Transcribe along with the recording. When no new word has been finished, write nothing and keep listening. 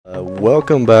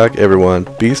Welcome back everyone,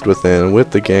 Beast Within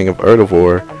with the gang of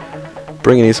Artivore,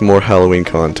 bringing you some more Halloween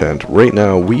content. Right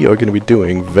now we are going to be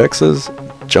doing Vexa's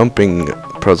jumping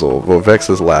puzzle, or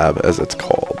Vexa's lab as it's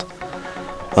called.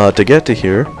 To get to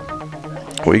here,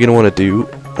 what you're going to want to do,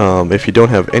 if you don't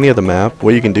have any of the map,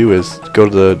 what you can do is go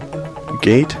to the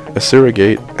gate, Asura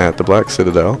gate at the Black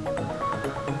Citadel,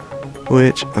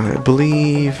 which I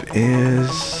believe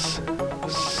is...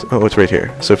 oh, it's right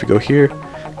here. So if you go here,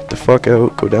 get the fuck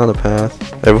out, go down the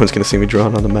path. Everyone's gonna see me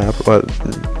drawn on the map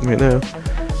right now.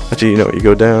 Actually, you know, you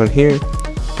go down here,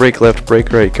 break left,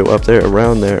 break right, go up there,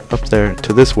 around there, up there,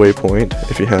 to this waypoint,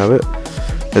 if you have it.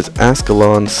 It's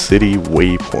Ascalon City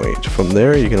Waypoint. From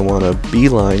there, you're gonna wanna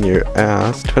beeline your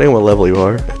ass, depending on what level you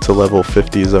are, it's a level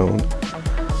 50 zone,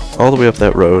 all the way up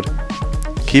that road.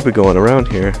 Keep it going around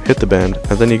here, hit the bend,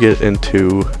 and then you get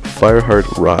into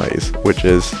Fireheart Rise, which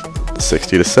is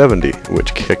 60 to 70,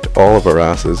 which kicked all of our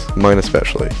asses, mine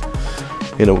especially.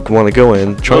 You know, want to go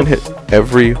in, try and hit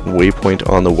every waypoint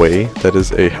on the way. That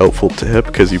is a helpful tip,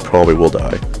 because you probably will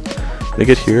die. When you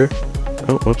get here,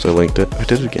 oh, whoops, I linked it, I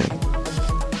did it again.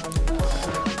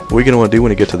 What you're going to want to do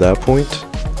when you get to that point,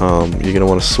 you're going to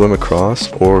want to swim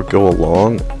across, or go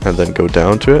along, and then go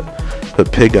down to it.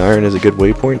 But Pig Iron is a good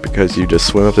waypoint, because you just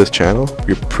swim up this channel,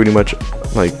 you're pretty much,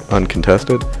 like,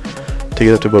 uncontested. To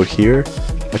get up to about here,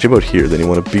 actually about here, then you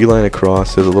want to beeline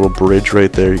across, there's a little bridge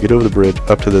right there, you get over the bridge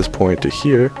up to this point to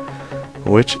here,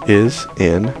 which is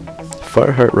in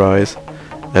Fireheart Rise,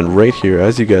 and right here,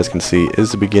 as you guys can see,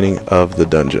 is the beginning of the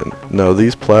dungeon. Now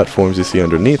these platforms you see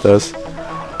underneath us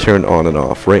turn on and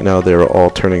off. Right now they are all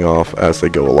turning off as they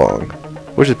go along,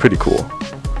 which is pretty cool.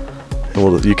 And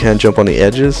well, you can jump on the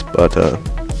edges, but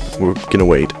we're gonna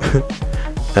wait.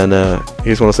 And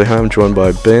you just want to say hi, I'm joined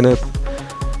by Bayonet,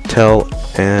 Tell,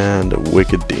 and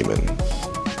Wicked Demon.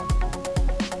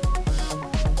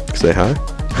 Say hi.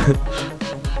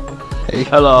 Hey.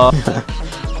 Hello.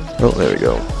 Oh, there we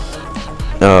go.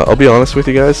 I'll be honest with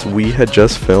you guys, we had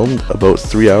just filmed about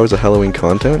 3 hours of Halloween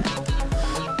content,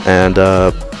 and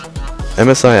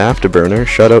MSI Afterburner,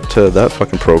 shout out to that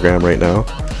fucking program right now,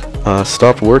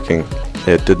 stopped working.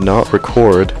 It did not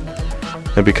record,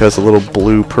 and because the little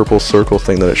blue purple circle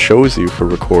thing that it shows you for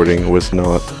recording was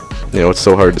not, you know, it's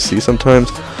so hard to see sometimes,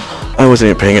 I wasn't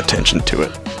even paying attention to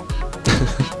it.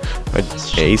 I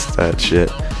aced that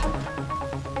shit.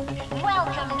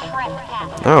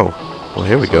 Oh, well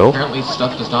here we go. Apparently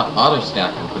stuff does not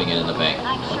auto-stack when putting it in the bank.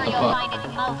 What the fuck?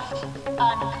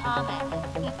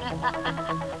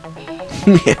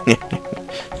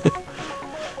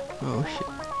 Oh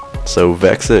shit. So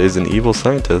Vexa is an evil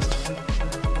scientist.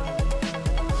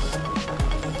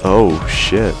 Oh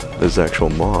shit, there's actual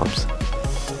mobs.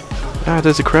 Ah,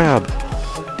 there's a crab.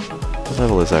 What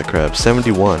level is that crab?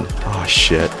 71. Oh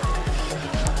shit.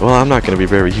 Well, I'm not gonna be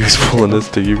very useful in this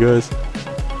to you guys.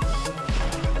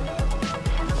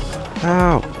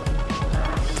 Ow!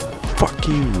 Fuck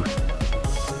you!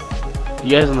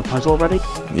 You guys on the puzzle already?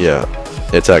 Yeah.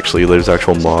 It's actually, there's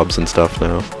actual mobs and stuff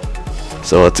now.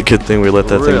 So it's a good thing we let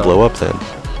that thing blow up then.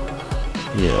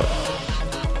 Yeah.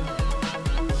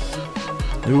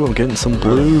 Ooh, I'm getting some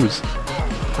blues.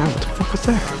 Wow, what the fuck was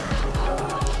that?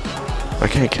 I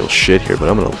can't kill shit here, but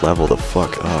I'm gonna level the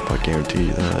fuck up, I guarantee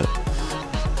you that.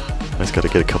 I just gotta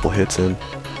get a couple hits in.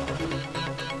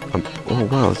 Oh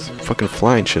wow, it's fucking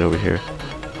flying shit over here.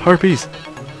 Harpies!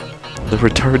 The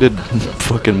retarded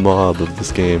fucking mob of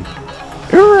this game.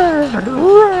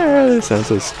 It sounds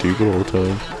so stupid all the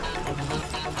time.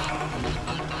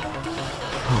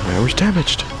 Oh, my armor's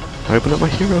damaged. I opened up my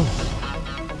hero.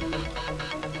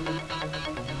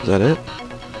 Is that it?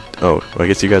 Oh, I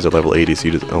guess you guys are level 80, so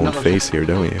you just own face here,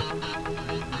 don't you?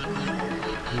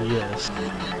 Yes.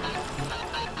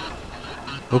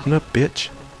 Open up, bitch.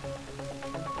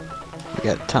 We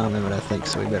got time limit, I think,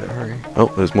 so we better hurry.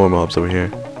 Oh, there's more mobs over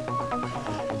here.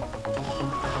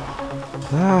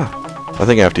 Ah! I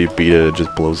think after you beat it, it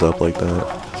just blows up like that.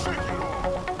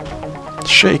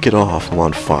 Shake it off, I'm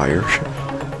on fire.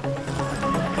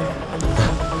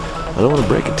 I don't want to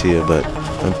break it to you, but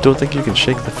I don't think you can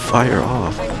shake the fire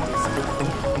off.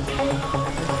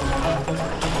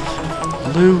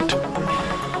 Loot!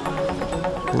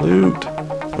 Loot!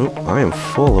 Oh, I am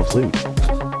full of loot.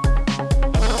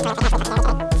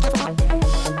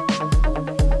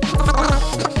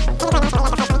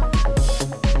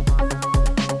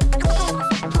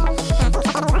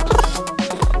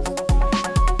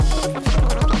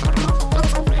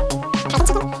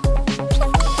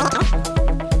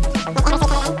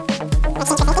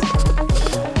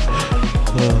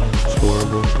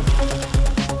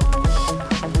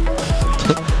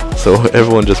 So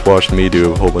everyone just watched me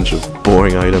do a whole bunch of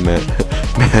boring item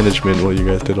management while you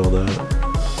guys did all that.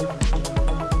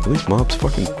 Are these mobs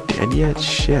fucking dead yet?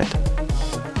 Shit.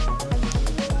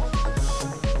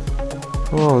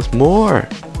 Oh, there's more!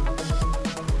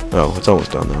 Oh, it's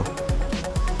almost done though.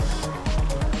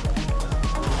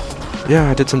 Yeah,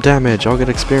 I did some damage. I'll get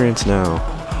experience now.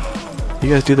 You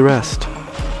guys do the rest.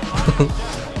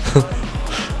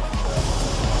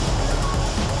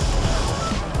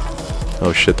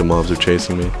 Oh shit, the mobs are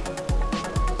chasing me.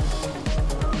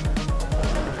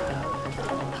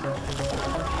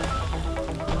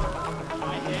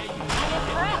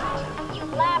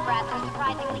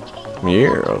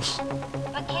 Yes.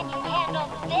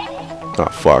 Oh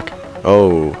fuck.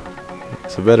 Oh.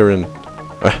 It's a veteran.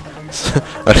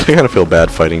 I kind of feel bad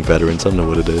fighting veterans. I don't know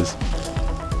what it is.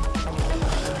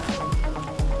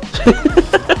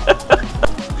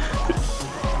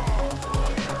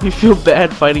 You feel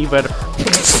bad fighting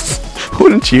veterans?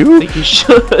 Wouldn't you? I think you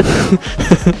should.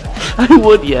 I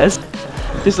would, yes.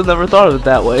 Just I never thought of it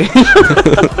that way.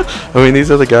 I mean, these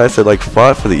are the guys that like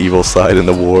fought for the evil side in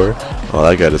the war. Oh,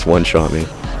 that guy just one-shot me.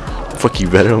 Fuck you,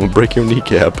 veteran! I'm gonna break your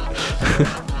kneecap.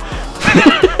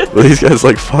 Well, these guys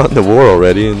like fought in the war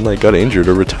already and like got injured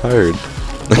or retired.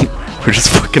 We're just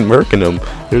fucking murking them.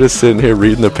 They're just sitting here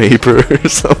reading the paper or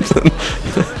something.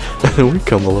 And then we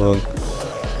come along.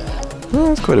 Oh,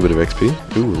 that's quite a bit of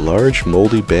XP. Ooh, large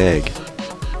moldy bag.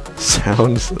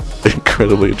 Sounds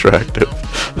incredibly attractive.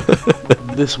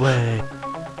 This way.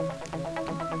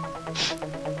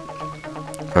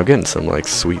 I'm getting some like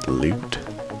sweet loot.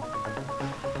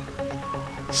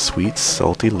 Sweet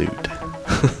salty loot.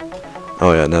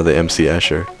 Oh yeah, now the MC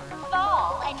Escher.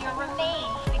 Fall and your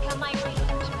remains become my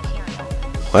research material.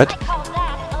 What? I call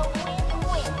that a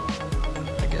win-win.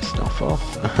 I guess don't fall.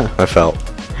 I fell.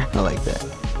 I like that.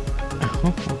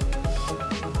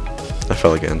 I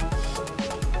fell again.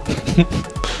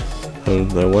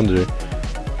 I wonder.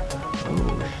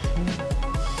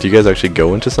 Do you guys actually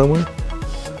go into somewhere?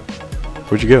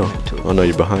 Where'd you go? Oh no,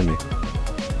 you're behind me.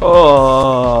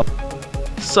 Oh,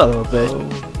 son of a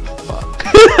bitch.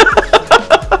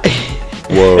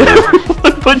 Whoa.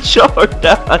 Everyone but Char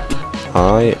died.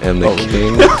 I am the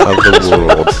king of the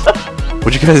world.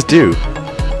 What'd you guys do?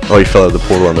 Oh, you fell out of the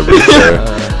portal on the roof there.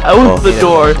 I went to the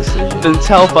door, then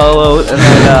Tal followed, and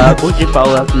then Wiki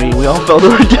followed after me. We all fell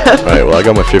to our death. Alright, well I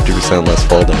got my 50% less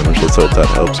fall damage. Let's hope that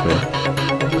helps me.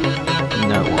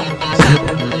 No.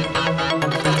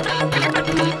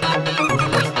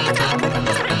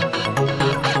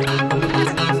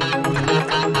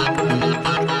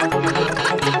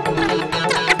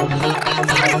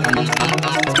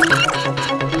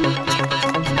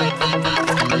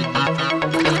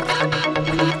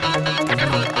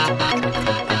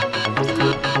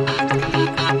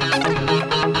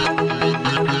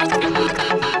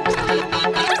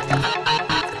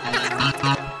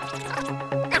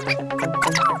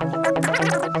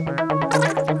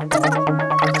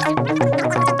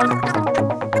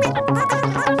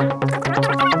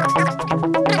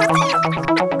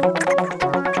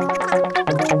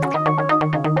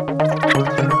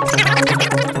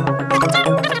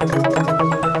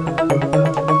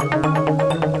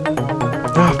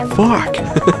 Fuck!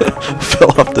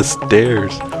 Fell off the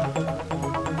stairs.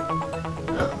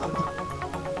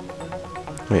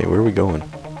 Wait, where are we going?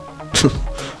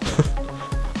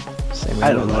 Same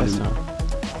I don't know. last time.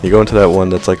 You go into that one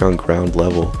that's like on ground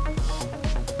level.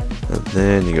 And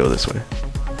then you go this way.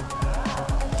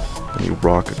 And you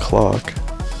rock a clock.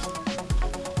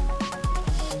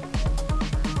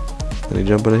 Then you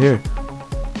jump into here.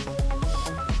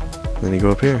 And then you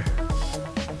go up here.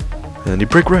 And then you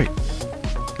break right.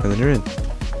 And then you're in.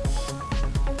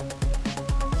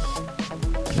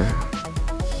 Yeah.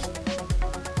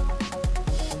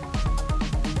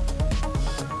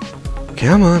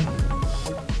 Come on.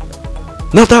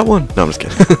 Not that one! No, I'm just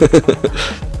kidding.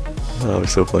 Oh, it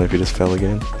was so funny if you just fell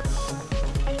again.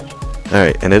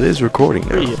 Alright, and it is recording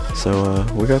now. Yeah. So,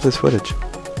 we got this footage.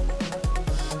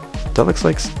 That looks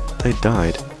like they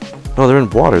died. Oh, they're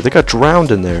in water. They got drowned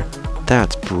in there.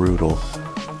 That's brutal.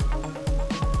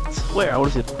 Where? I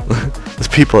want to see. There's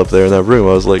people up there in that room.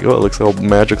 I was like, oh, it looks all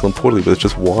magical and portally, but it's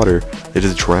just water. They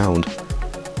just drowned.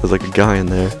 There's like a guy in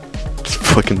there. Just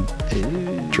fucking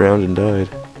drowned and died.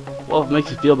 Well, if it makes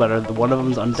you feel better, the one of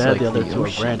them's undead, like the other the two are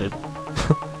ocean. branded.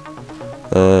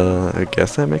 I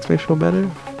guess that makes me feel better.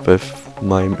 But if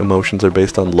my emotions are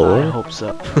based on I lore. hope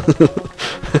so.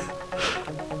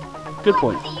 Good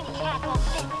point. See you tackle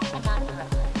this conundrum.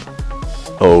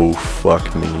 Oh,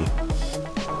 fuck me.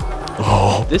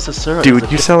 Oh. This is Sir. Dude,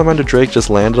 your Salamander Drake just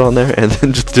landed on there and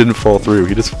then just didn't fall through.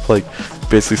 He just, like,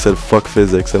 basically said, fuck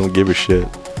physics, I don't give a shit.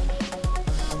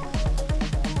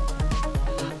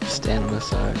 stand on the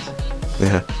sides.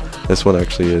 Yeah, this one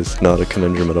actually is not a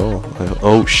conundrum at all.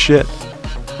 Oh shit!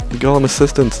 The golem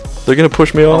assistants. They're gonna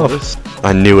push me off.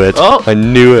 I knew it. Oh! I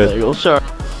knew There it. goes shark.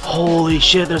 Holy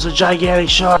shit, there's a gigantic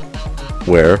shark.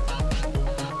 Where?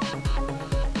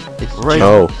 It's Right.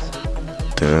 Oh.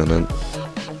 Dun dun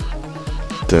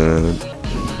dun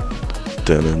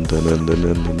dun dun dun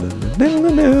dun dun.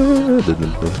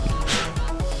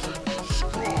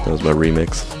 That was my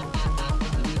remix.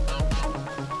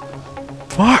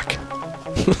 Fuck!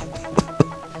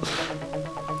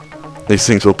 These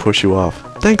things will push you off.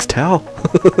 Thanks, Tal.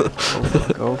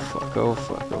 Go fuck, go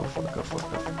fuck, go fuck, go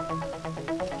fuck, go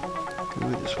fuck. Go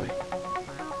this way.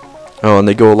 Oh, and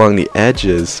they go along the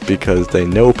edges because they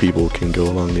know people can go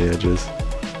along the edges.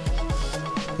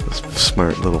 Those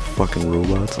smart little fucking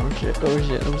robots. Oh shit, I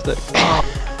was there.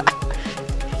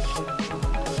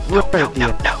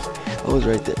 I was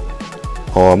right there.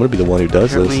 Oh, I'm gonna be the one who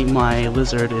does Apparently this. my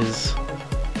lizard is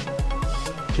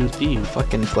confused.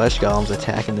 Fucking flesh golems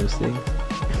attacking those things.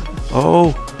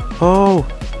 Oh, oh,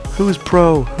 who's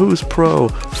pro? Who's pro?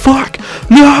 Fuck!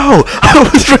 No! I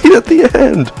was right at the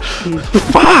end!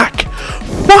 Fuck!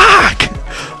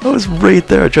 Fuck! I was right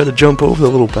there. I tried to jump over the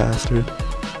little bastard.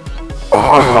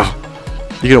 Oh.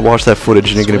 You're gonna watch that footage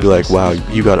and you're gonna be like, wow,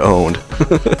 you got owned.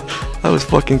 I was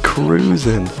fucking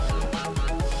cruising.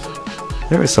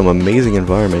 There are some amazing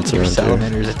environments Your around here.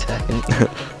 salamander's attacking it.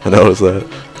 I noticed that.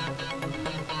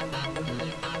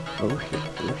 Oh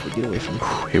shit, get away from me.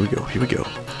 Here we go, here we go.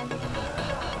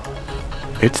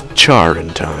 It's charring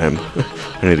time.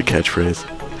 I need a catchphrase.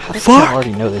 How does Fuck! he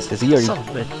already know this? Does he already, Son of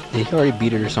a bitch. did he already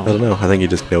beat it or I something? don't know, I think he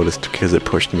just noticed because it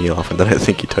pushed me off and then I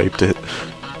think he typed it.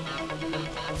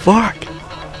 Fuck!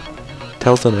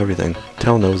 Tel's done everything.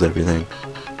 Tel knows everything.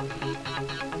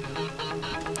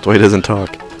 That's why he doesn't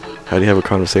talk. How do you have a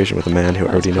conversation with a man who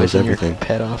already knows Pushing your everything?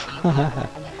 Pet off.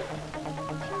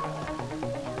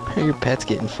 Your pet's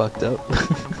getting fucked up.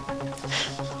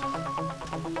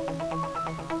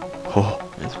 Oh,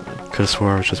 That's funny. could have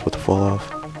swore I was just about to fall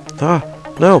off. Ah!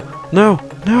 No! No!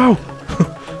 No!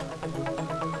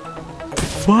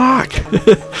 Fuck!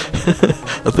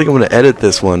 I think I'm gonna edit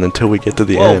this one until we get to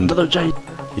the Whoa, end. another giant.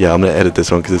 Yeah, I'm gonna edit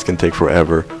this one because it's gonna take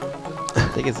forever. I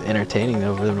think it's entertaining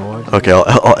though for them to watch. Okay,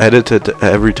 I'll edit it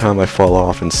every time I fall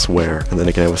off and swear, and then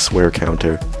I can have a swear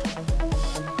counter. Oh,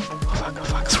 fuck, oh,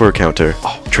 fuck. Swear counter.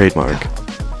 Oh, Trademark.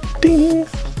 Ding!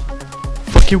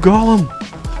 Fuck you, Golem!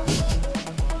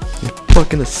 You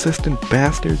fucking assistant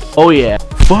bastard. Oh yeah.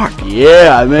 Fuck!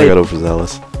 Yeah, I I made got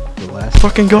overzealous. The last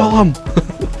Fucking Golem!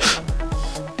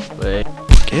 Wait.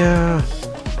 Fuck yeah!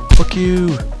 Fuck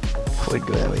you! would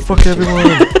go that way. Fuck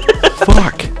everyone!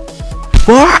 Fuck!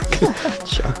 Fuck!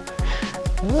 Sure.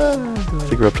 I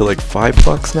think we're up to like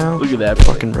 $5 now. Look at that.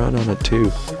 Fucking run on it too.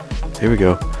 Here we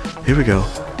go. Here we go.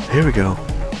 Here we go.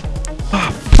 Ah,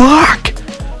 fuck!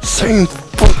 Same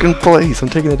fucking place. I'm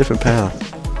taking a different path.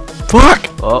 Fuck!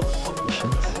 Oh.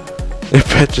 I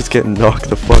bet just getting knocked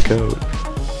the fuck out.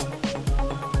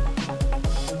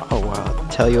 Oh wow.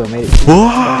 Tell you I made it.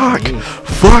 Fuck!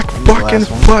 Fuck! Fucking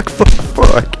last one.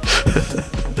 fuck!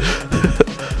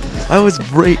 I was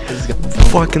right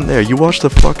fucking there. You watched the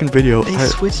fucking video. They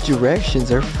switched directions.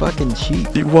 They're fucking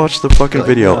cheap. You watched the fucking Like,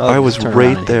 video. no, I just was turn around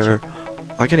right and hit there.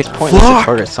 I can It's pointless to fuck!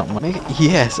 target something. Make it,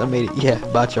 yes, I made it. Yeah,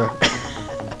 botchar.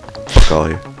 Fuck all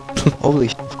you. Holy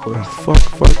shit, of Oh, course.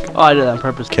 fuck. Oh, I did that on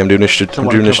purpose. Okay, I'm doing this. I'm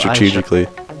doing this strategically.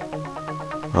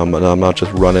 I'm not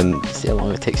just running. See how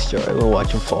long it takes to We'll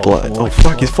watch him fall. Blind. We'll Oh watch him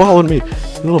fuck! He's following me. You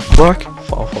little fuck!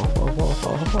 fall.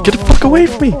 Fall. Get the fuck away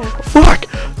from me! Fuck!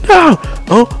 No!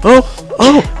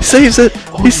 Oh! He saves it!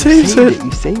 Oh, He you saves saved it!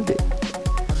 You saved it.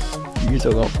 You're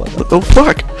so gonna fuck up. Oh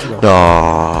fuck!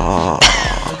 No.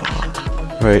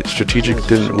 Right, strategic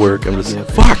didn't work. I'm just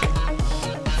fuck!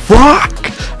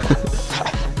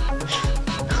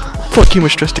 Fuck you,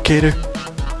 Mastresticator!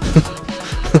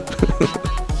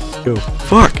 Go.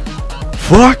 Fuck!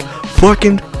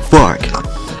 Fucking fuck!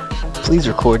 Please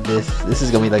record this. This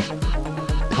is gonna be like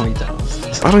 20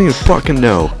 times. I don't even fucking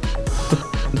know.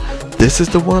 This is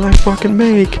the one I fucking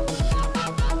make.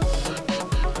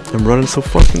 I'm running so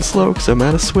fucking slow because I'm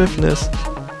out of swiftness.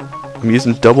 I'm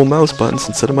using double mouse buttons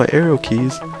instead of my arrow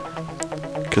keys.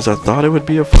 Because I thought it would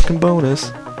be a fucking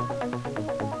bonus.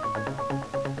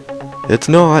 It's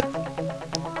not.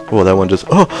 Oh, that one just...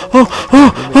 Oh!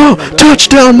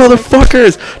 Touchdown,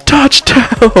 motherfuckers! Touchdown!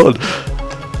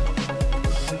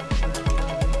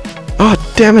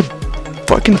 Oh, damn it!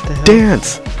 Fucking the hell?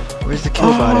 dance! Where's the kill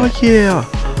bot Oh, at? yeah!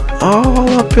 All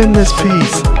up in this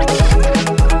piece!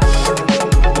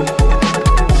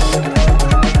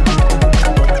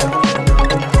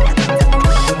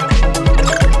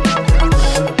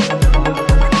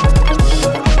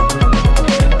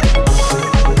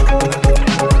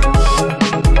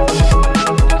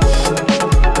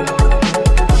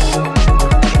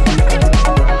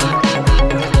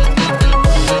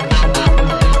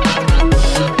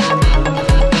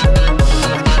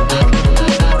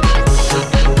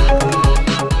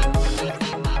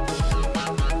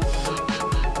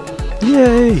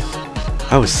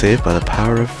 I was saved by the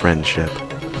power of friendship.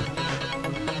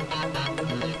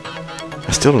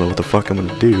 I still don't know what the fuck I'm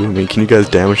gonna do. I mean, can you guys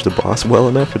damage the boss well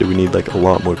enough, or do we need like a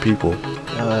lot more people?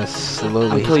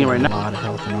 Slowly. I'm killing you right A now. lot of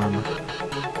health and armor.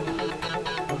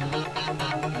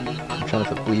 I'm trying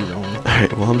to put bleed on.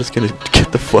 Alright, well I'm just gonna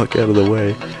get the fuck out of the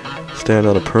way. Stand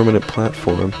on a permanent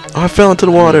platform. Oh, I fell into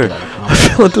the water! I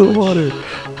fell into the water!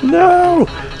 No!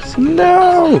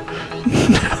 No!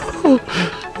 No!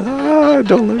 Ah,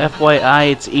 don't let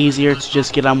FYI, it's easier to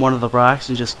just get on one of the rocks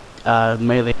and just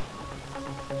melee.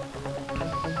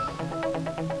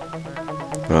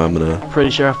 I'm gonna... Pretty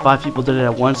sure if 5 people did it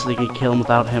at once, they could kill him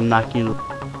without him knocking you.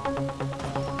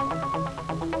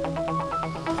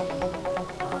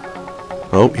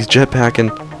 Oh, he's jetpacking.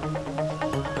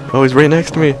 Oh, he's right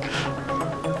next to me.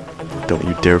 Don't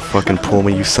you dare fucking pull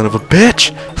me, you son of a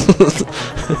bitch!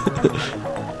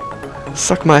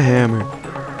 Suck my hammer.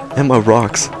 And my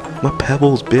rocks. My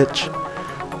pebbles, bitch.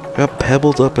 I got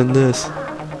pebbles up in this.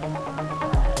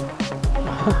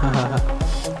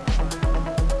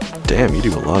 Damn, you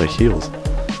do a lot of heals.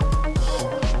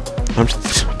 I'm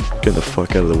just getting the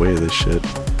fuck out of the way of this shit.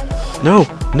 No!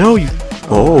 No, you...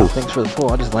 Oh! Thanks for the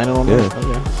pull. I just landed on Yeah. there.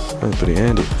 Okay. That's pretty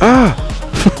handy. Ah!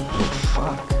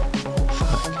 Fuck.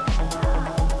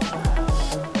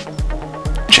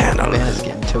 Channel. Man is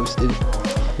getting toasted.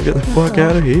 Get the fuck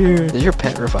out of here. Does your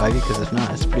pet revive you? Because if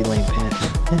not, it's a pretty lame pet.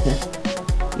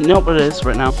 Nope, it is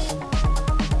right now.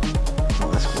 Oh,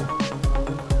 that's cool.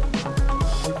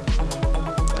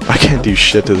 I can't do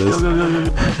shit to this.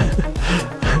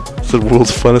 It's the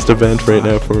world's funnest event right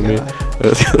now for me. I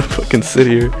just gotta fucking sit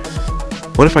here.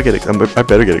 What if I get... I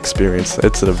better get experience.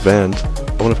 It's an event.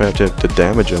 I wonder if I have to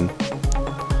damage him.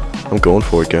 I'm going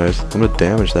for it, guys. I'm gonna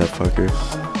damage that fucker.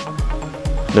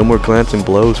 No more glancing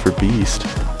blows for Beast.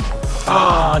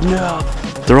 Oh no!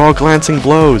 They're all glancing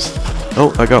blows.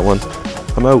 Oh, I got one.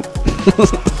 I'm out.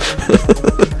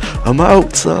 I'm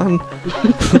out, son.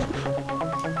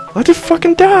 I just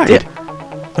fucking died. Yeah.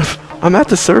 I'm at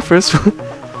the surface.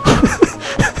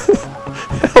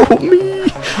 Help me.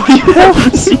 Help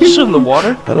me! Fish in the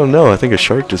water? I don't know. I think a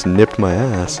shark just nipped my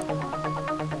ass.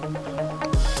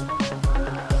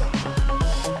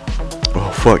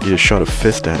 Oh fuck! You just shot a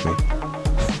fist at me.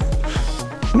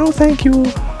 No, thank you.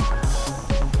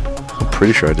 I'm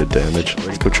pretty sure I did damage.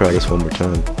 Let's go try this one more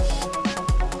time.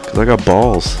 Cause I got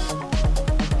balls.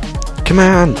 Come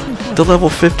on! The level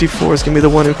 54 is gonna be the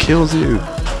one who kills you.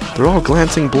 They're all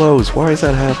glancing blows. Why is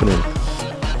that happening?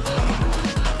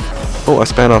 Oh, I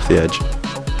span off the edge.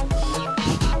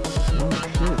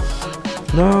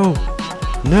 No!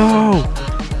 No!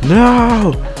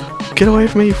 No! Get away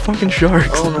from me, you fucking sharks!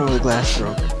 Oh no, the glass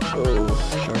broke. Oh,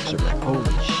 sharks are back. Holy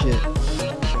shit.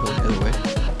 Go the other way.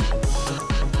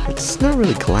 It's not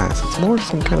really glass, it's more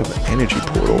some kind of energy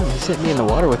portal. He hit me in the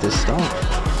water with his stomp.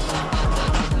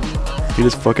 He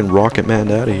just fucking Rocket Man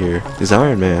out of here. He's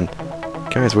Iron Man.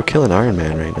 Guys, we're killing Iron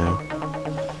Man right now.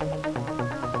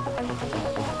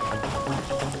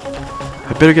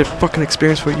 I better get fucking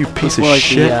experience for you, piece of More like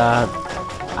shit. the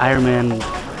Iron Man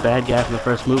bad guy from the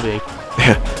first movie.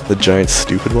 Yeah, the giant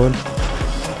stupid one.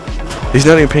 He's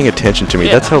not even paying attention to me.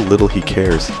 Yeah. That's how little he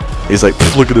cares. He's like,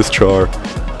 look at this char.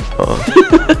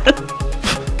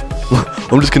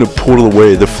 I'm just gonna portal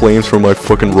away. The flames from my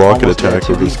fucking rocket Almost dead, attack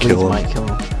will too. just Bleeds kill him. might kill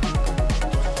him.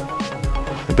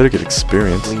 I better get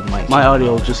experience. Bleed might My kill him.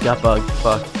 audio just got bugged.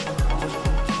 Fuck.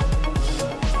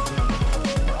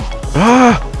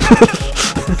 Ah!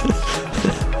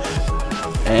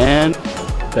 And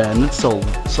Bennett sold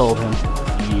him.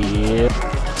 Yeah.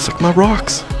 Suck my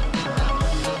rocks.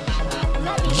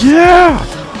 Yeah!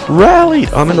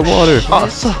 Rallied! I'm in the water. Oh,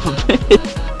 son of a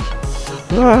bitch.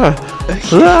 Ah!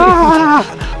 Ah!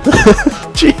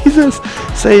 Jesus!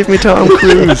 Save me, Tom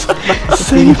Cruise!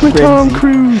 Save me, Tom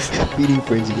Cruise! Feeding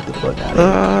frenzy, get the fuck out of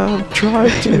I'm trying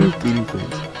here. to. Feeding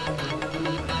frenzy.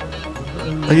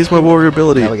 I use my warrior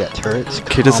ability. Now we got turrets.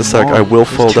 Okay, just a Come sec, I on. will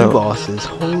There's fall two down. bosses.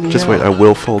 Holy Just hell. wait, I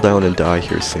will fall down and die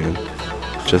here soon.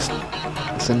 Just,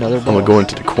 It's another boss. I'm gonna go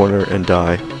into the corner and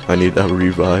die. I need a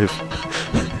revive.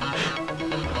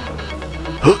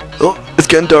 Oh, it's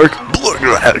getting dark.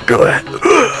 Go ahead.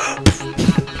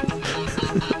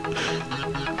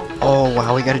 Oh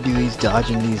wow, we gotta do these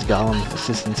dodging these golem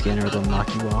assistant scanner, they'll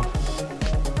knock you off.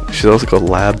 She's also called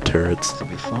lab turrets. This will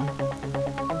be fun.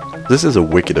 This is a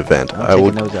wicked event. I'm I taking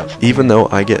would, those out from even here. though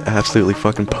I get absolutely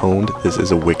fucking pwned, this is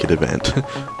a wicked event. I'm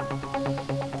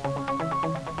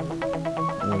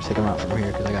gonna take them out from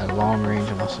here because I got a long range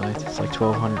on my sights. It's like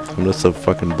 1200. I'm just a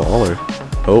fucking baller.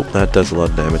 Oh, that does a lot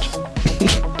of damage.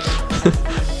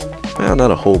 Well,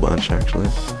 not a whole bunch, actually.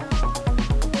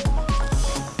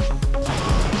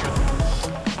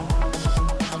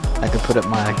 could put up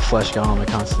my flesh golem and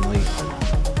constantly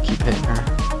keep hitting her.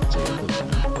 So you're losing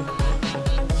her.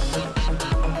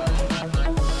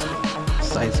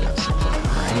 Site's got some fucking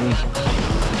rain.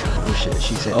 Oh shit,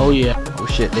 she's hitting. Oh yeah. Oh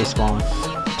shit, they spawn.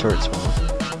 Turret spawn.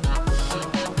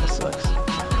 That sucks.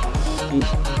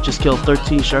 Just killed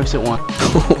 13 sharks at once.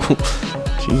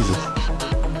 Jesus.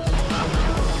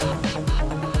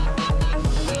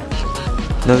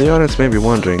 Now the audience may be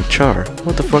wondering, Char,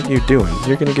 what the fuck are you doing?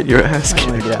 You're gonna get your ass I'm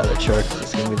gonna kicked. get out of the chart 'cause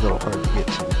it's gonna be a little hard to get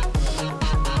to.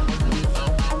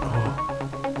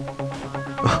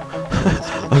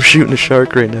 I'm shooting a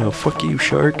shark right now. Fuck you,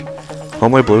 shark. All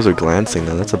my blows are glancing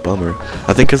though, that's a bummer.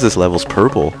 I think 'cause this level's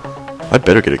purple. I'd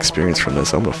better get experience from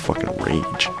this. I'm gonna fucking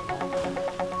rage.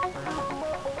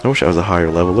 I wish I was a higher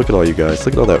level. Look at all you guys.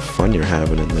 Look at all that fun you're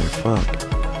having in there. Fuck.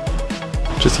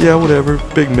 Just, yeah, whatever.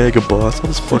 Big mega boss. I'll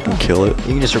just fucking kill it.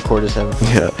 You can just record us having fun.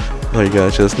 Yeah. All you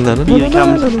guys just na na na na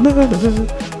na na na na na.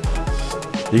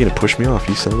 You're gonna push me off,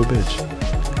 you son of a bitch.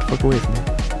 Get the fuck away from me.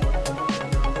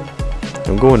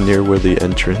 I'm going near where the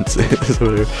entrance is,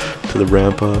 to the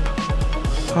ramp up.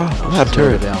 Ah, lab Slow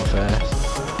it turret. down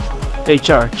fast. Hey,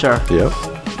 Char. Yep.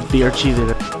 Be our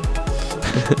cheerleader.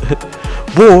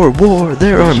 War,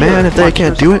 there are men. If they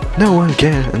can't do it, no one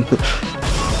can.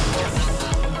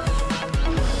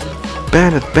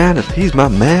 Baneth, he's my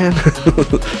man.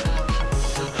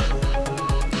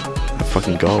 That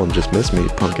fucking golem just missed me,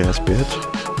 punk ass bitch.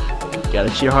 Gotta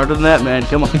cheer harder than that, man.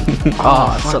 Come on.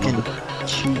 Ah, fucking something.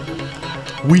 cheat.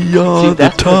 We are See, the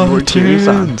that's because we're cheering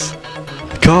on. Titans.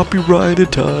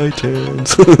 Copyrighted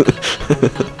Titans.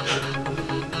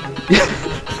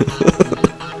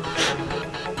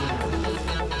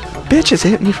 Bitches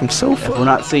hit me from so If far. we're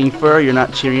not seeing fur, you're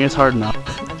not cheering us hard enough.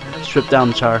 Strip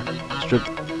down, Char. Strip.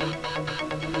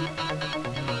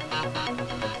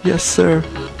 Yes, sir.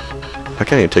 I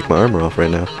can't even take my armor off right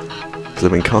now because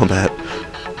I'm in combat.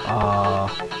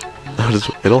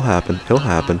 It'll happen. It'll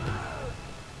happen.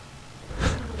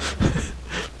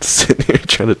 Sitting here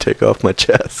trying to take off my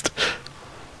chest.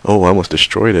 Oh, I almost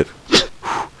destroyed it.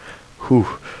 Whew.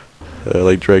 I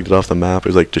like dragged it off the map. It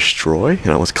was like destroy, and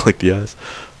I almost clicked yes.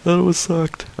 That was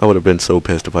sucked. I would have been so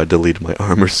pissed if I deleted my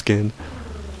armor skin.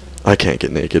 I can't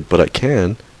get naked, but I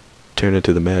can turn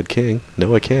into the Mad King.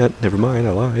 No, I can't. Never mind,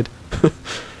 I lied.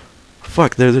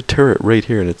 Fuck, there's a turret right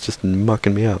here, and it's just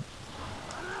mucking me up.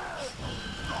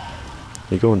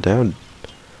 You going down,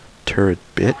 turret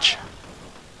bitch?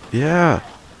 Yeah.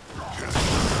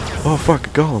 Oh fuck, a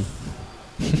golem.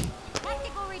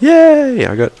 Yay!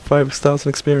 I got 5,000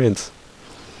 experience.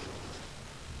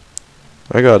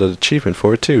 I got an achievement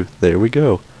for it too. There we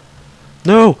go.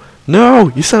 No! No!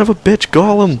 You son of a bitch,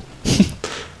 golem!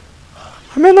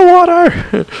 I'm in the water!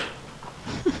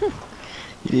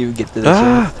 You didn't even get to this.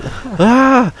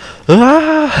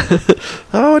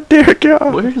 Oh dear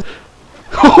God! Where is...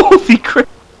 Holy crap!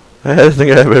 I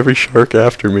think I have every shark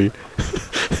after me.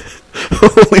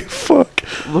 Holy fuck!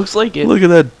 Looks like it. Look at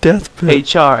that death pit. Hey,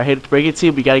 Char, I hate to break it to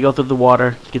you, but you gotta go through the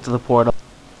water to get to the portal.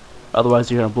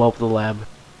 Otherwise, you're gonna blow up the lab.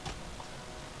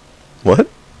 What?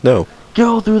 No.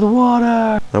 Go through the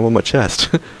water! I want my chest.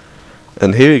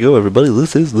 And here you go, everybody.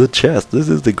 This is the chest. This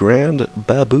is the Grand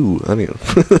Babu. I don't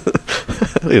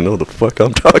even know what the fuck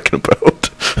I'm talking about.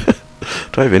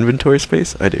 Do I have inventory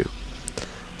space? I do.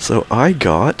 So I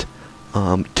got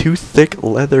 2 thick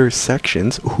leather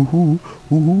sections. Ooh,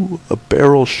 a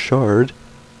barrel shard,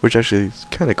 which actually is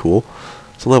kind of cool.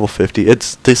 It's a level 50.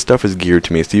 This stuff is geared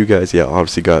to me. So you guys, yeah,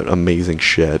 obviously got amazing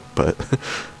shit, but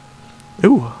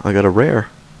ooh, I got a rare.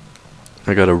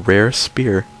 I got a rare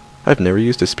spear. I've never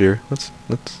used a spear.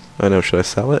 I know, should I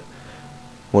sell it?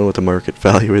 I wonder what the market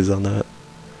value is on that.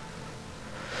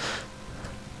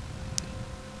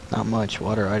 Not much.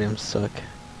 Water items suck.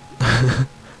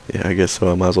 Yeah, I guess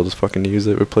so. I might as well just fucking use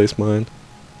it, replace mine.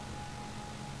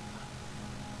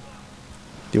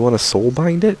 Do you want to soul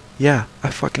bind it? Yeah,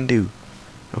 I fucking do.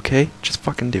 Okay? Just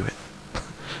fucking do it.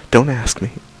 Don't ask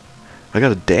me. I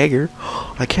got a dagger.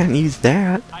 I can't use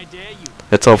that. I dare you.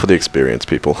 It's all for the experience,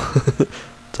 people.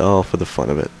 It's all for the fun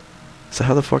of it. So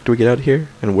how the fuck do we get out of here?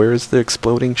 And where is the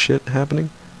exploding shit happening?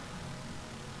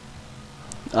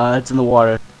 It's in the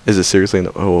water. Is it seriously in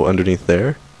the, oh, underneath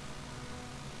there?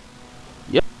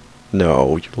 Yep.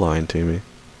 No, you're lying to me.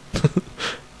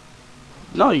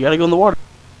 No, you gotta go in the water.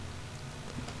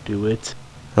 Do it.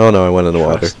 Oh no, I went in the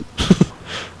water. Trust.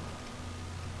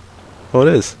 Oh,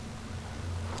 it is.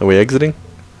 Are we exiting?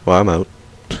 Well, I'm out.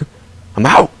 I'm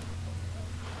out!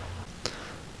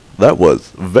 That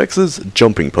was Vex's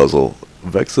Jumping Puzzle,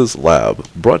 Vex's Lab,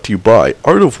 brought to you by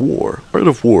Art of War. Art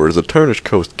of War is a Tarnished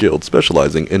Coast guild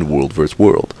specializing in world vs.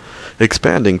 world,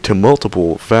 expanding to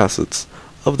multiple facets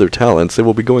of their talents, they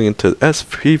will be going into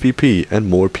SPVP and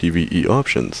more PvE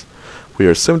options. We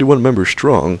are 71 members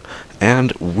strong,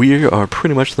 and we are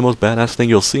pretty much the most badass thing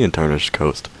you'll see in Tarnished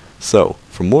Coast. So,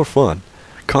 for more fun,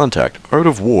 contact Art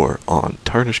of War on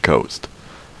Tarnished Coast.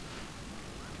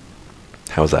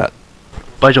 How's that?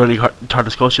 By joining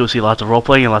Tarnished Coast, you'll see lots of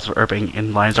role-playing and lots of erping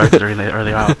in Lions Arc during the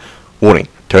early round. Warning,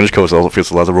 Tarnished Coast also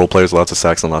features lots of role players, lots of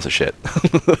sex, and lots of shit.